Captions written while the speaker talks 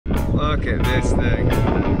Look at this thing.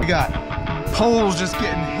 We got poles just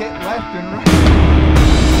getting hit left and right.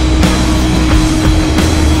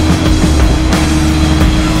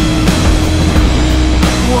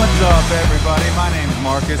 What's up, everybody? My name is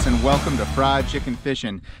Marcus and welcome to Fried Chicken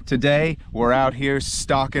Fishing. Today we're out here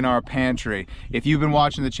stocking our pantry. If you've been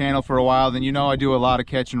watching the channel for a while, then you know I do a lot of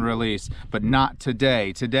catch and release, but not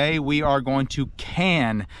today. Today we are going to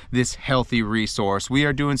can this healthy resource. We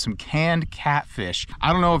are doing some canned catfish.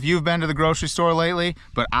 I don't know if you've been to the grocery store lately,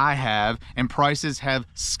 but I have, and prices have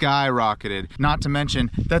skyrocketed. Not to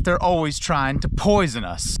mention that they're always trying to poison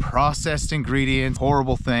us. Processed ingredients,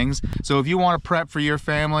 horrible things. So if you want to prep for your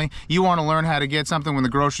family, you want to learn how to get something when the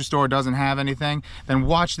grocery store doesn't have anything, then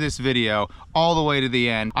watch this video all the way to the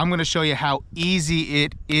end. I'm going to show you how easy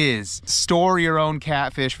it is. Store your own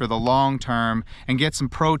catfish for the long term and get some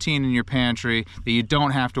protein in your pantry that you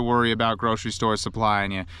don't have to worry about grocery stores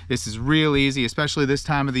supplying you. This is real easy, especially this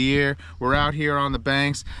time of the year. We're out here on the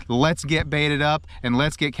banks. Let's get baited up and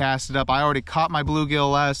let's get casted up. I already caught my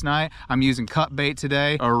bluegill last night. I'm using cut bait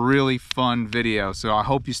today. A really fun video, so I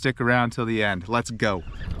hope you stick around till the end. Let's go.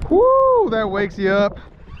 Woo, that wakes you up.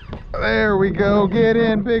 There we go. Get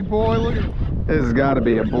in, big boy. Look at this. Has got to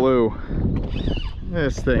be a blue.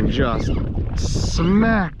 This thing just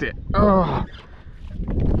smacked it. Oh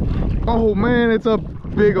man, it's a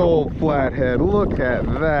big old flathead. Look at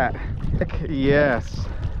that. Heck yes.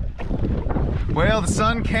 Well, the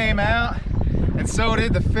sun came out and so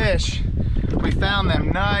did the fish. We found them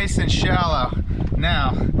nice and shallow.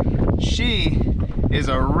 Now, she is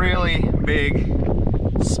a really big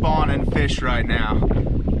spawning fish right now.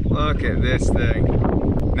 Look at this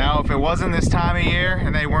thing. Now if it wasn't this time of year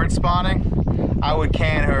and they weren't spawning, I would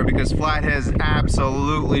can her because flathead is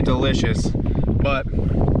absolutely delicious, but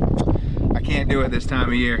I can't do it this time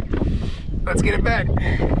of year. Let's get it back.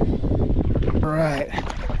 All right.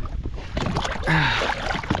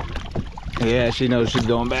 Yeah, she knows she's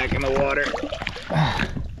going back in the water.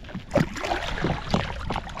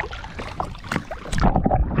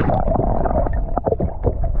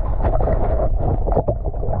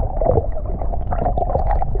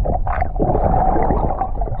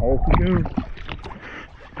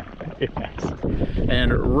 Yes.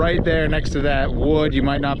 And right there next to that wood, you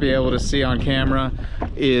might not be able to see on camera,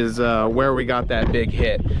 is where we got that big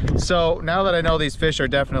hit. So now that I know these fish are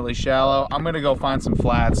definitely shallow, I'm gonna go find some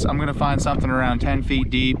flats. I'm gonna find something around 10 feet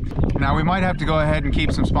deep. Now we might have to go ahead and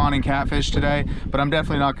keep some spawning catfish today, but I'm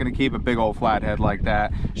definitely not gonna keep a big old flathead like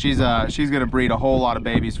that. She's gonna breed a whole lot of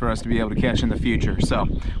babies for us to be able to catch in the future. So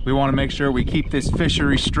we wanna make sure we keep this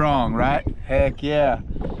fishery strong, right? Heck yeah.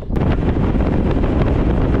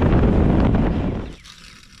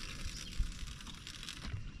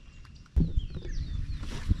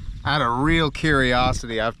 Out of real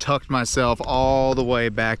curiosity, I've tucked myself all the way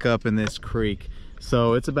back up in this creek.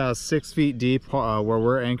 So it's about 6 feet deep where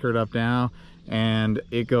we're anchored up now, and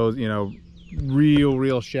it goes, you know,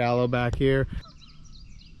 real shallow back here.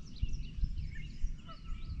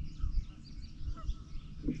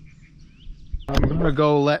 I'm gonna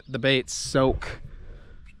go let the bait soak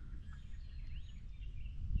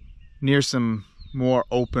near some more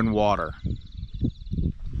open water.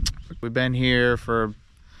 We've been here for,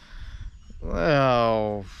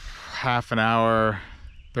 well, half an hour,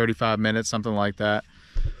 35 minutes, something like that.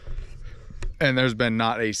 And there's been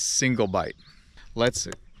not a single bite. Let's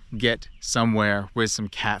get somewhere with some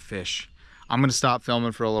catfish. I'm gonna stop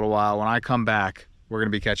filming for a little while. When I come back, we're gonna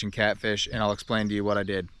be catching catfish and I'll explain to you what I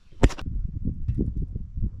did.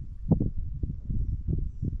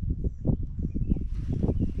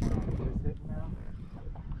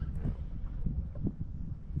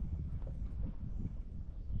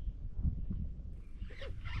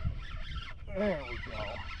 There we go.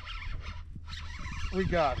 We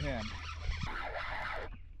got him.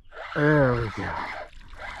 There we go.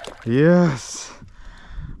 Yes.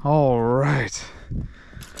 All right.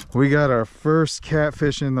 We got our first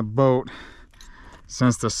catfish in the boat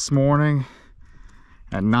since this morning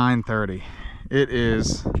at 9:30. It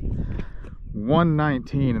is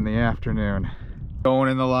 1:19 in the afternoon.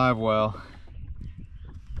 Going in the live well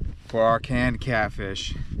for our canned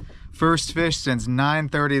catfish. First fish since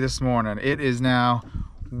 9:30 this morning. It is now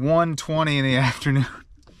 1:20 in the afternoon.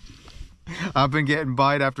 I've been getting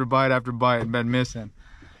bite after bite after bite and been missing.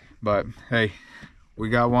 But hey, we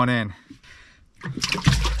got one in.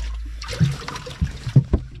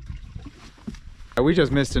 We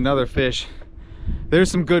just missed another fish. There's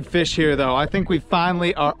some good fish here though. I think we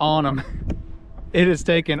finally are on them. It has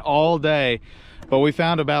taken all day, but we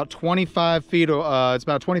found about 25 feet, it's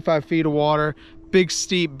about 25 feet of water, big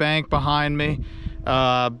steep bank behind me,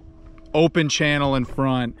 open channel in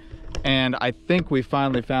front. And I think we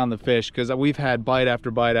finally found the fish because we've had bite after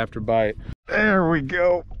bite after bite. There we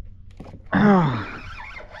go.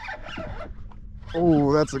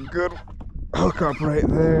 Oh, that's a good hookup right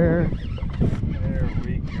there. There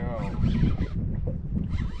we go.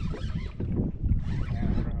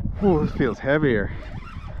 Oh, this feels heavier.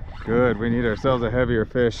 Good, we need ourselves a heavier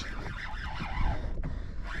fish.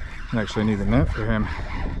 Actually need the net for him.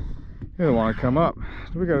 He doesn't want to come up.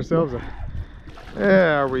 So we got ourselves a...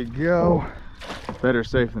 There we go. Better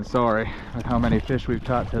safe than sorry with how many fish we've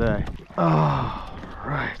caught today. All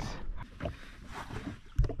right.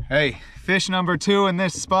 Hey, fish number 2 in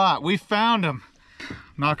this spot. We found him. I'm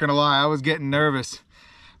not gonna lie, I was getting nervous,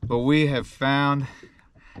 but we have found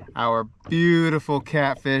our beautiful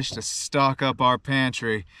catfish to stock up our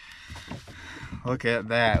pantry. Look at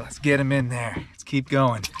that. Let's get him in there. Let's keep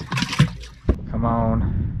going. Come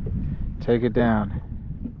on, take it down.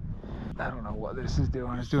 I don't know what this is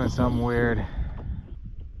doing. It's doing something weird.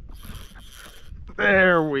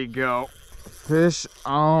 There we go. Fish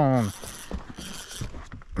on.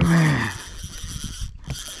 Man.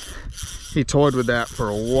 He toyed with that for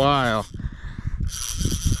a while.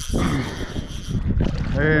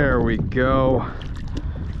 There we go.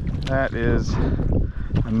 That is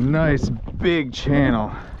a nice big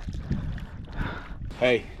channel.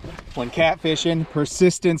 Hey, when catfishing,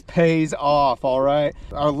 persistence pays off, all right?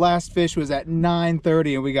 Our last fish was at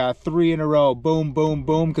 9:30 and we got 3 in a row. Boom, boom,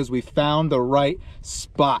 boom, because we found the right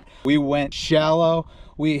spot. We went shallow,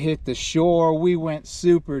 we hit the shore, we went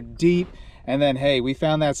super deep, and then, hey, we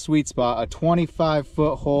found that sweet spot, a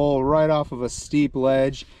 25-foot hole right off of a steep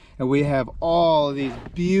ledge, and we have all of these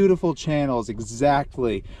beautiful channels,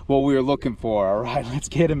 exactly what we were looking for, all right? Let's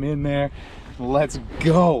get them in there. Let's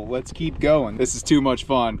go. Let's keep going. This is too much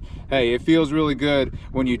fun. Hey, it feels really good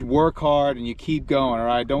when you work hard and you keep going, all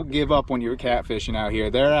right? Don't give up when you're catfishing out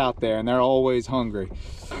here. They're out there and they're always hungry.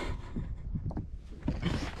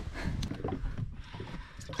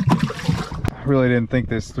 I really didn't think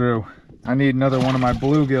this through. I need another one of my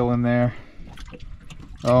bluegill in there.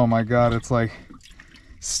 Oh my God, it's like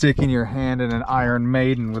sticking your hand in an Iron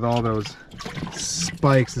Maiden with all those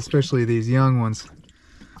spikes, especially these young ones.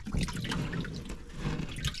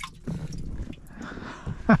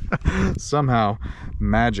 Somehow,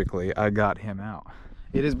 magically, I got him out.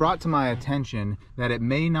 It is brought to my attention that it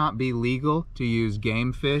may not be legal to use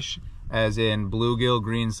game fish, as in bluegill,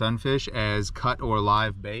 green sunfish, as cut or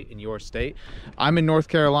live bait in your state. I'm in North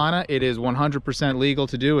Carolina. It is 100% legal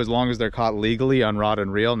to do as long as they're caught legally on rod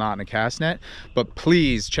and reel, not in a cast net. But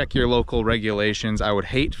please check your local regulations. I would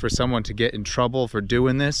hate for someone to get in trouble for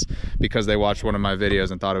doing this because they watched one of my videos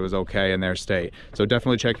and thought it was okay in their state. So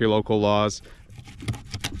definitely check your local laws.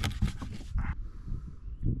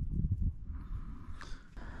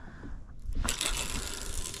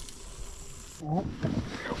 Oh,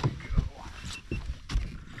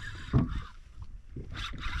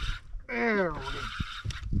 there we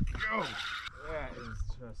go. That is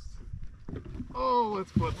just... Oh,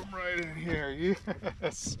 let's put them right in here.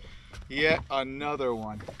 Yes. Yet another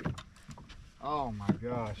one. Oh my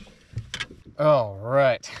gosh. All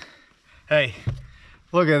right. Hey,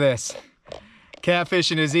 look at this.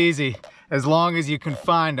 Catfishing is easy as long as you can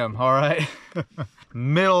find them, all right?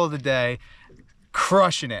 Middle of the day,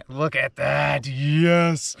 crushing it. Look at that.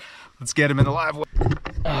 Yes. Let's get him in the live well.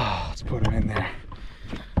 Oh, let's put him in there.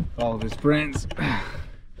 All of his friends.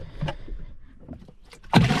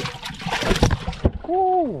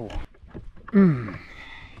 Ooh.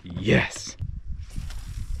 Yes.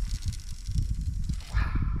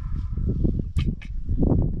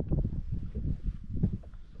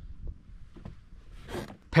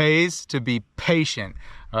 Pays to be patient,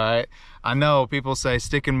 all right? I know people say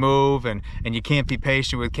stick and move and you can't be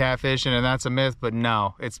patient with catfishing, and that's a myth, but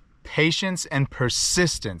no, it's patience and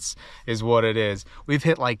persistence is what it is. We've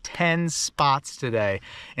hit like 10 spots today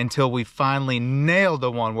until we finally nailed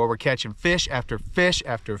the one where we're catching fish after fish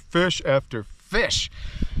after fish after fish.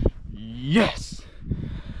 Yes.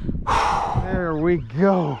 There we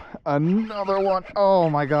go. Another one. Oh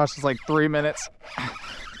my gosh, it's like 3 minutes.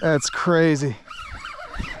 That's crazy.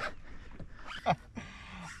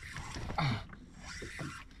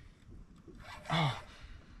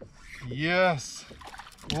 Yes,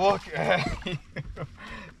 look at you.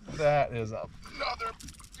 That is another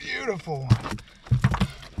beautiful one.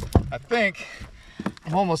 I think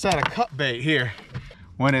I'm almost out of cut bait here.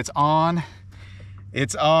 When it's on,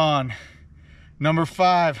 it's on. Number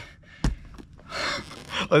 5.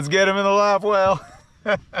 Let's get him in the live well.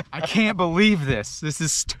 I can't believe this. This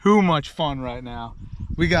is too much fun right now.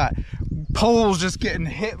 We got poles just getting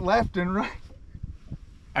hit left and right.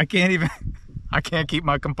 I can't even. I can't keep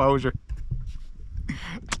my composure.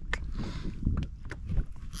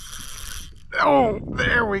 Oh,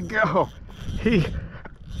 there we go.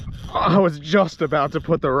 I was just about to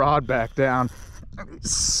put the rod back down.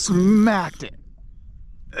 Smacked it.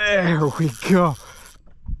 There we go.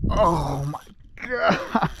 Oh my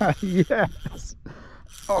God, yes.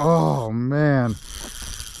 Oh man,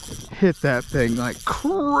 hit that thing like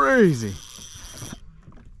crazy.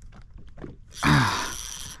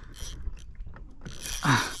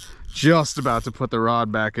 Just about to put the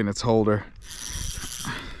rod back in its holder.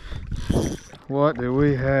 What do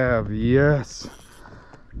we have? Yes.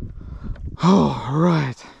 All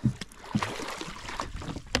right.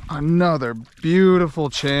 Another beautiful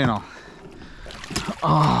channel.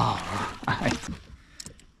 All right.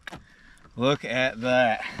 Look at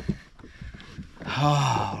that.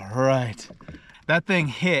 All right. That thing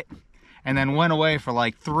hit and then went away for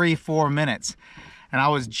like 3-4 minutes. And I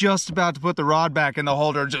was just about to put the rod back in the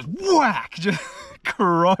holder, just whack, just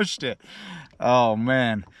crushed it. Oh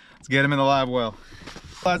man, let's get him in the live well.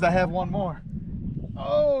 Realized I have one more.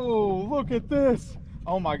 Oh, look at this.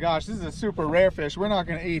 Oh my gosh, this is a super rare fish. We're not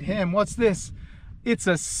gonna eat him. What's this? It's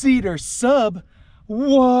a cedar sub.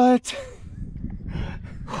 What?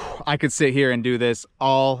 I could sit here and do this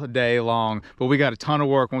all day long, but we got a ton of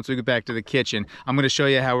work once we get back to the kitchen. I'm going to show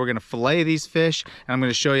you how we're going to fillet these fish, and I'm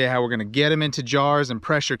going to show you how we're going to get them into jars and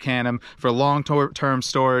pressure can them for long-term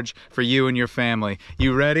storage for you and your family.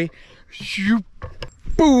 You ready? Shoot.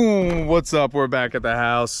 Boom! What's up? We're back at the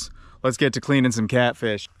house. Let's get to cleaning some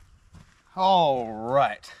catfish. All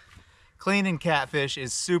right. Cleaning catfish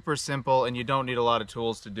is super simple, and you don't need a lot of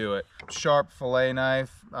tools to do it. Sharp fillet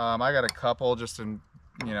knife. I got a couple just to,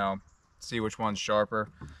 you know, see which one's sharper.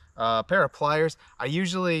 A pair of pliers. I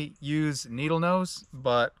usually use needle nose,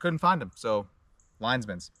 but couldn't find them, so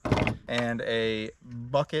linesman's. And a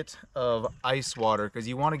bucket of ice water, because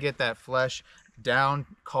you want to get that flesh down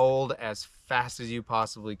cold as fast as you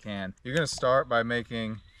possibly can. You're going to start by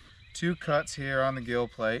making 2 cuts here on the gill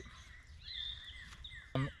plate,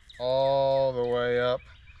 all the way up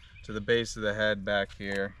to the base of the head back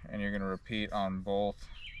here, and you're going to repeat on both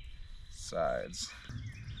sides.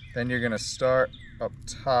 Then you're going to start up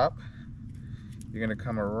top. You're going to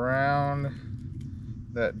come around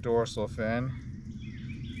that dorsal fin.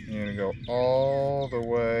 You're going to go all the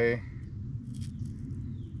way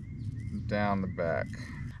down the back.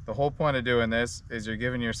 The whole point of doing this is you're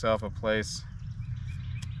giving yourself a place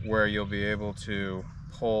where you'll be able to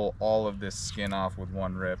pull all of this skin off with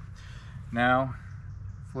one rip. Now,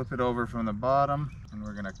 flip it over from the bottom, and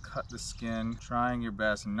we're gonna cut the skin, trying your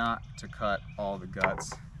best not to cut all the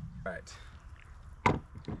guts. All right.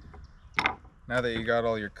 Now that you got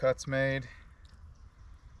all your cuts made,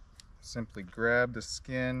 simply grab the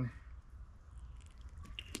skin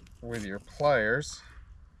with your pliers.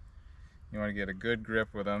 You want to get a good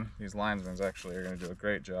grip with them. These linesmen actually are going to do a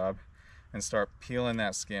great job. And start peeling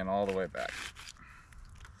that skin all the way back.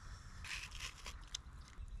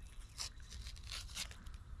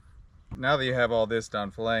 Now that you have all this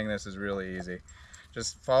done, filleting this is really easy.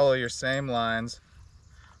 Just follow your same lines.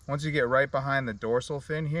 Once you get right behind the dorsal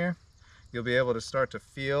fin here, you'll be able to start to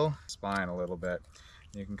feel the spine a little bit.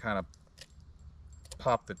 You can kind of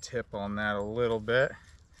pop the tip on that a little bit.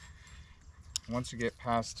 Once you get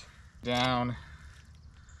past down,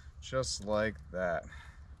 just like that.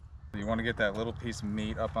 You want to get that little piece of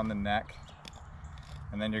meat up on the neck,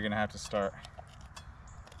 and then you're going to have to start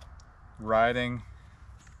riding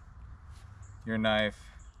your knife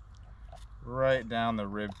right down the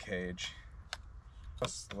rib cage,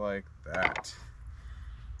 just like that.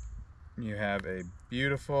 You have a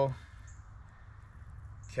beautiful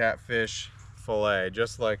catfish fillet,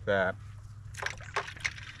 just like that.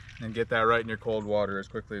 And get that right in your cold water as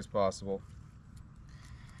quickly as possible.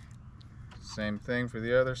 Same thing for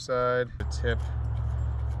the other side. The tip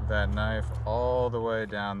of that knife all the way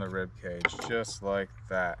down the rib cage, just like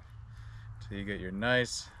that, till you get your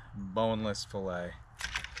nice boneless fillet.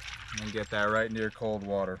 And get that right into your cold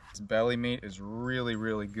water. This belly meat is really,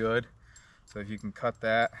 really good. So if you can cut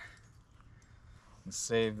that and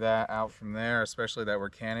save that out from there, especially that we're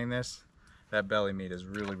canning this, that belly meat is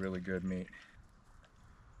really, really good meat.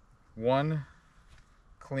 One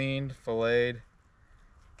cleaned, filleted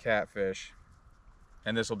catfish,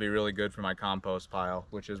 and this will be really good for my compost pile,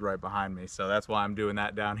 which is right behind me, so that's why I'm doing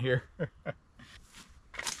that down here.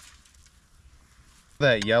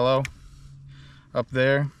 That yellow up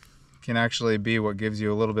there can actually be what gives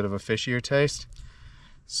you a little bit of a fishier taste,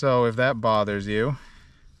 so if that bothers you,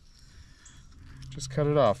 just cut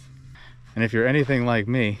it off. And if you're anything like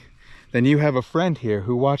me, then you have a friend here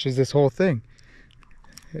who watches this whole thing.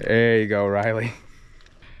 There you go, Riley.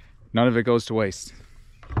 None of it goes to waste.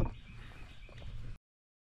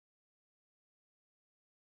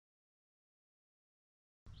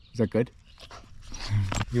 Is that good?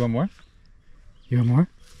 You want more? You want more?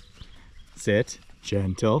 Sit.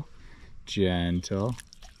 Gentle. Gentle.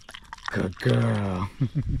 Good girl.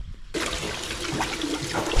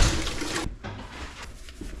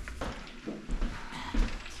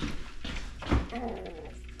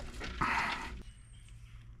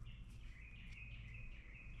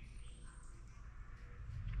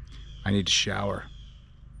 I need to shower.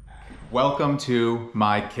 Welcome to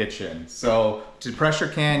my kitchen. So to pressure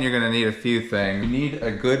can, you're gonna need a few things. You need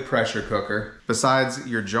a good pressure cooker. Besides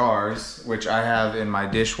your jars, which I have in my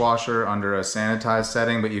dishwasher under a sanitized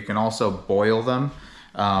setting, but you can also boil them.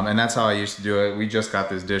 And that's how I used to do it. We just got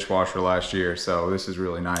this dishwasher last year, so this is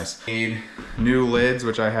really nice. You need new lids,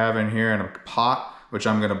 which I have in here, and a pot, which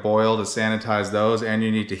I'm gonna boil to sanitize those. And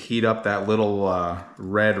you need to heat up that little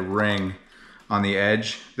red ring on the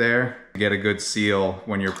edge there to get a good seal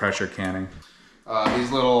when you're pressure canning. These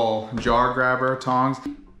little jar grabber tongs.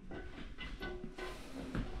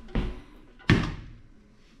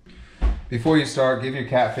 Before you start, give your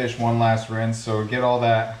catfish one last rinse. So get all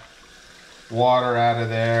that water out of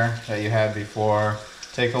there that you had before.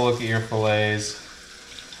 Take a look at your fillets.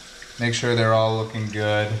 Make sure they're all looking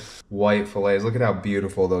good. White fillets, look at how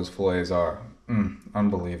beautiful those fillets are.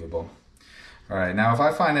 Unbelievable. All right, now if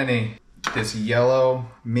I find this yellow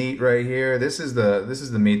meat right here, this is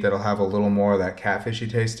the meat that'll have a little more of that catfishy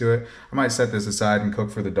taste to it. I might set this aside and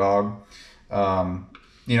cook for the dog.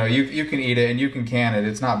 You know, you can eat it and you can can it.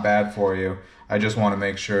 It's not bad for you. I just want to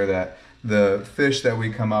make sure that the fish that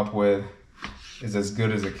we come up with is as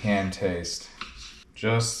good as it can taste.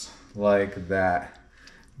 Just like that.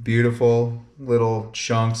 Beautiful little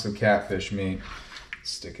chunks of catfish meat.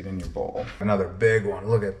 Stick it in your bowl. Another big one,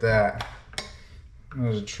 look at that. I'm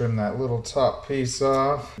gonna trim that little top piece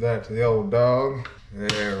off. That to the old dog.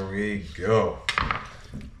 There we go.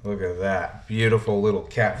 Look at that. Beautiful little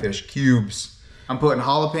catfish cubes. I'm putting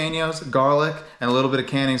jalapenos, garlic, and a little bit of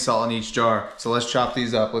canning salt in each jar. So let's chop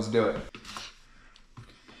these up. Let's do it.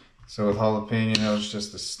 So with jalapenos,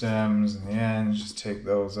 just the stems and the ends, just take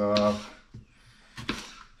those off.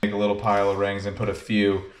 Make a little pile of rings and put a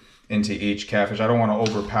few into each catfish. I don't want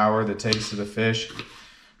to overpower the taste of the fish,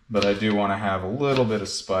 but I do want to have a little bit of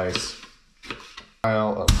spice.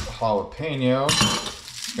 Pile of jalapeno.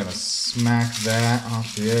 Just gonna smack that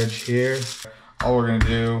off the edge here. All we're gonna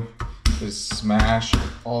do is smash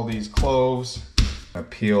all these cloves. I'm gonna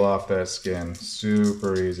peel off that skin.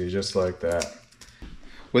 Super easy, just like that.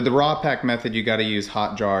 With the raw pack method, you gotta use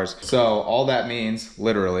hot jars. So all that means,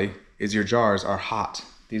 literally, is your jars are hot.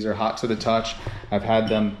 These are hot to the touch. I've had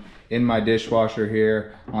them in my dishwasher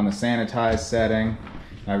here on the sanitized setting.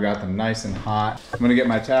 I've got them nice and hot. I'm gonna get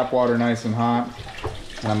my tap water nice and hot,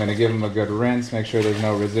 and I'm gonna give them a good rinse, make sure there's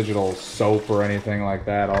no residual soap or anything like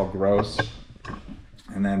that, all gross.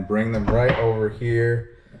 And then bring them right over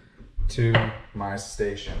here to my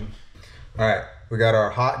station. All right, we got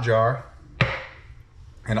our hot jar,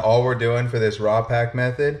 and all we're doing for this raw pack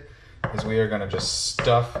method is we are gonna just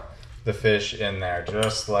stuff the fish in there,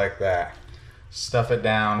 just like that. Stuff it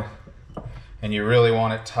down, and you really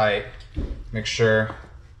want it tight. Make sure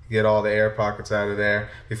get all the air pockets out of there.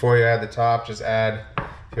 Before you add the top, just add,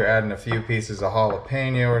 if you're adding a few pieces of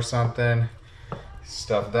jalapeno or something,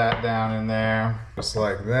 stuff that down in there, just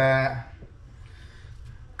like that.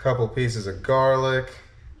 A couple pieces of garlic,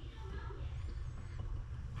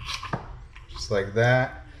 just like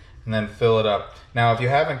that, and then fill it up. Now, if you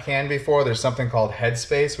haven't canned before, there's something called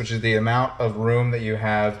headspace, which is the amount of room that you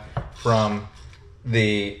have from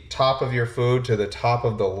the top of your food to the top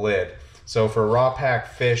of the lid. So for raw pack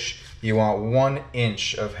fish, you want 1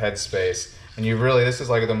 inch of headspace. And you really, this is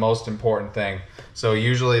like the most important thing. So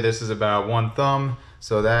usually this is about 1 thumb.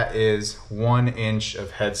 So that is 1 inch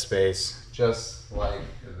of headspace, just like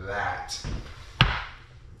that.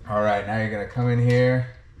 All right, now you're gonna come in here,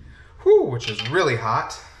 whew, which is really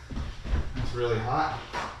hot. It's really hot.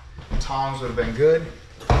 Tongs would have been good.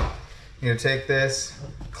 You're gonna take this,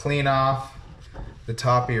 clean off the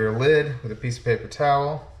top of your lid with a piece of paper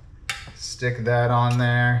towel. Stick that on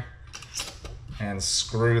there and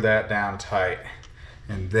screw that down tight.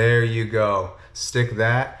 And there you go. Stick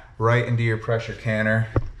that right into your pressure canner,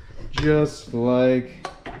 just like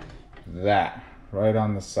that, right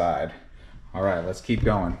on the side. All right, let's keep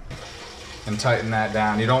going and tighten that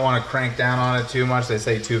down. You don't want to crank down on it too much. They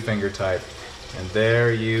say 2-finger type. And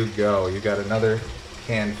there you go. You got another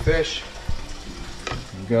canned fish.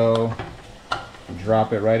 Go.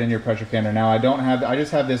 Drop it right in your pressure canner. Now I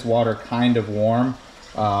just have this water kind of warm,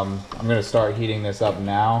 I'm gonna start heating this up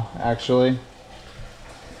now, actually.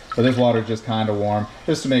 But this water's just kind of warm,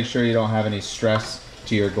 just to make sure you don't have any stress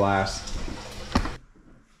to your glass.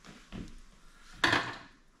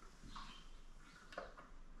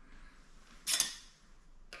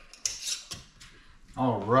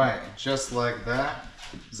 All right, just like that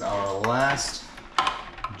is our last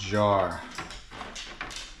jar.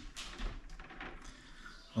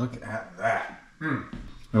 Look at that. I'm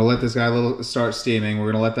gonna let this guy start steaming.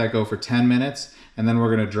 We're gonna let that go for 10 minutes, and then we're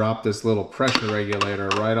gonna drop this little pressure regulator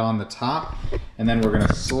right on the top, and then we're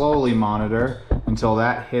gonna slowly monitor until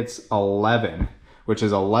that hits 11, which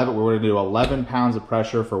is 11. We're gonna do 11 pounds of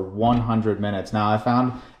pressure for 100 minutes. Now I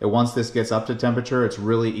found that once this gets up to temperature, it's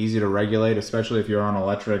really easy to regulate, especially if you're on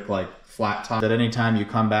electric, like flat top. At any time you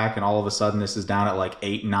come back and all of a sudden this is down at like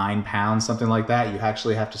 8-9 pounds, something like that, you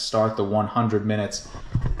actually have to start the 100 minutes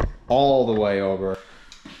all the way over,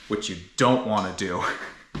 which you don't want to do.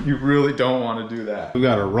 You really don't want to do that. We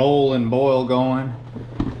got a roll and boil going,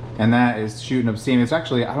 and that is shooting up steam. It's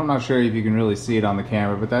actually, I'm not sure if you can really see it on the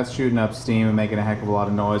camera, but that's shooting up steam and making a heck of a lot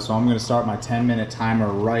of noise. So I'm going to start my 10-minute timer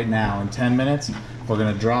right now. In 10 minutes, we're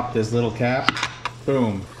going to drop this little cap.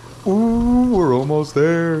 Boom. Ooh, we're almost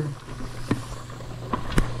there.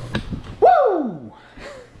 Woo!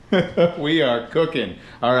 We are cooking.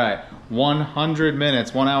 All right. 100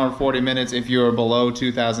 minutes, 1 hour and 40 minutes if you're below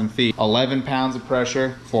 2,000 feet. 11 pounds of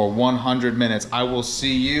pressure for 100 minutes. I will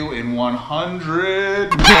see you in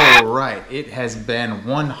 100. All right, it has been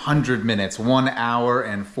 100 minutes, 1 hour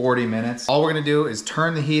and 40 minutes. All we're gonna do is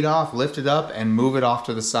turn the heat off, lift it up, and move it off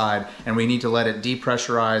to the side. And we need to let it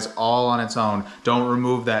depressurize all on its own. Don't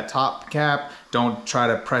remove that top cap. Don't try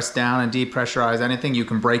to press down and depressurize anything. You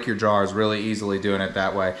can break your jars really easily doing it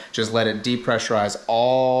that way. Just let it depressurize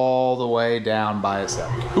all the way down by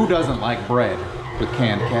itself. Who doesn't like bread with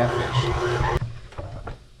canned catfish?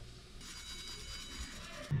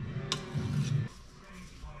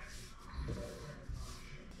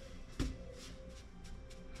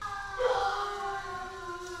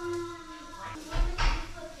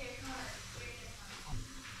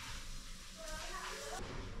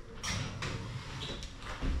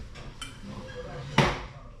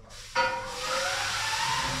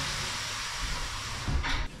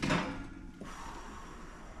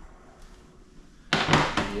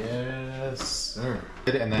 Yes, sir.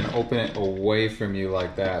 And then open it away from you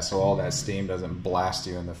like that so all that steam doesn't blast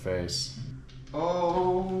you in the face.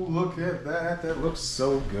 Oh, look at that. That looks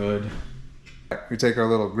so good. We take our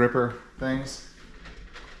little gripper things,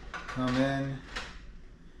 come in,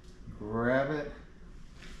 grab it,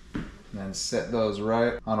 and then set those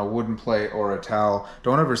right on a wooden plate or a towel.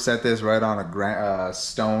 Don't ever set this right on a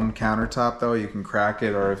stone countertop though. You can crack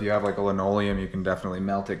it, or if you have like a linoleum, you can definitely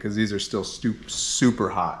melt it because these are still super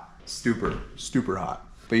hot. Super hot.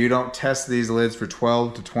 But you don't test these lids for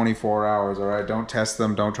 12 to 24 hours, all right? Don't test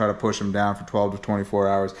them. Don't try to push them down for 12 to 24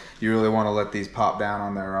 hours. You really want to let these pop down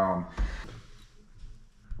on their own.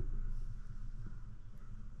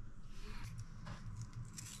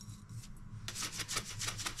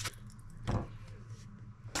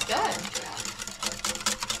 Good.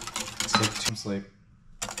 Take some sleep.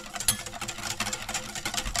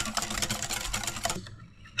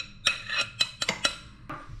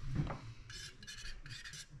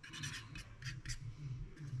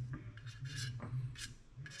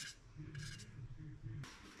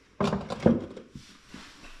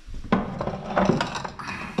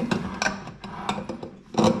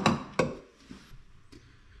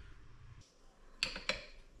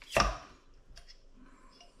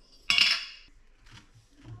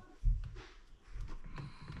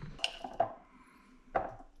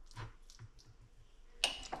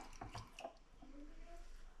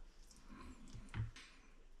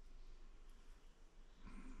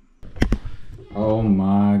 Oh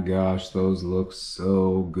my gosh, those look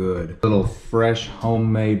so good. Little fresh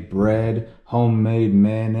homemade bread, homemade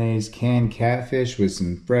mayonnaise, canned catfish with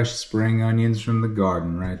some fresh spring onions from the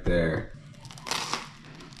garden right there.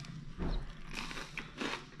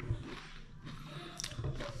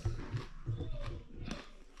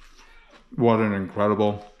 What an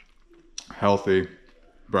incredible, healthy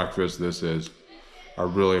breakfast this is. I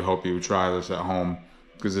really hope you try this at home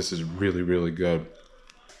because this is really, really good.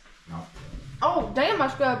 No. Oh, damn,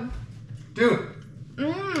 that's good. Dude.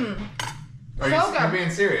 Mmm. Are So you're good.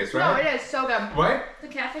 being serious, right? No, it is so good. What? The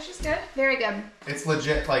catfish is good. Very good. It's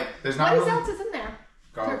legit, like, there's not What really... else is in there?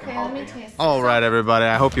 Garlic Okay, and let me jalapeno. taste. All right, everybody.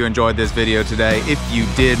 I hope you enjoyed this video today. If you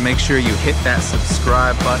did, make sure you hit that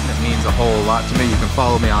subscribe button. It means a whole lot to me. You can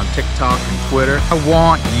follow me on TikTok and Twitter. I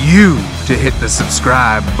want you to hit the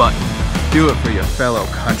subscribe button. Do it for your fellow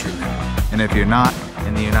countrymen. And if you're not,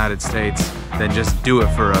 in the United States than just do it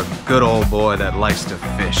for a good old boy that likes to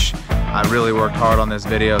fish. I really worked hard on this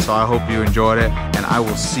video, so I hope you enjoyed it, and I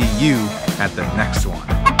will see you at the next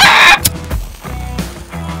one.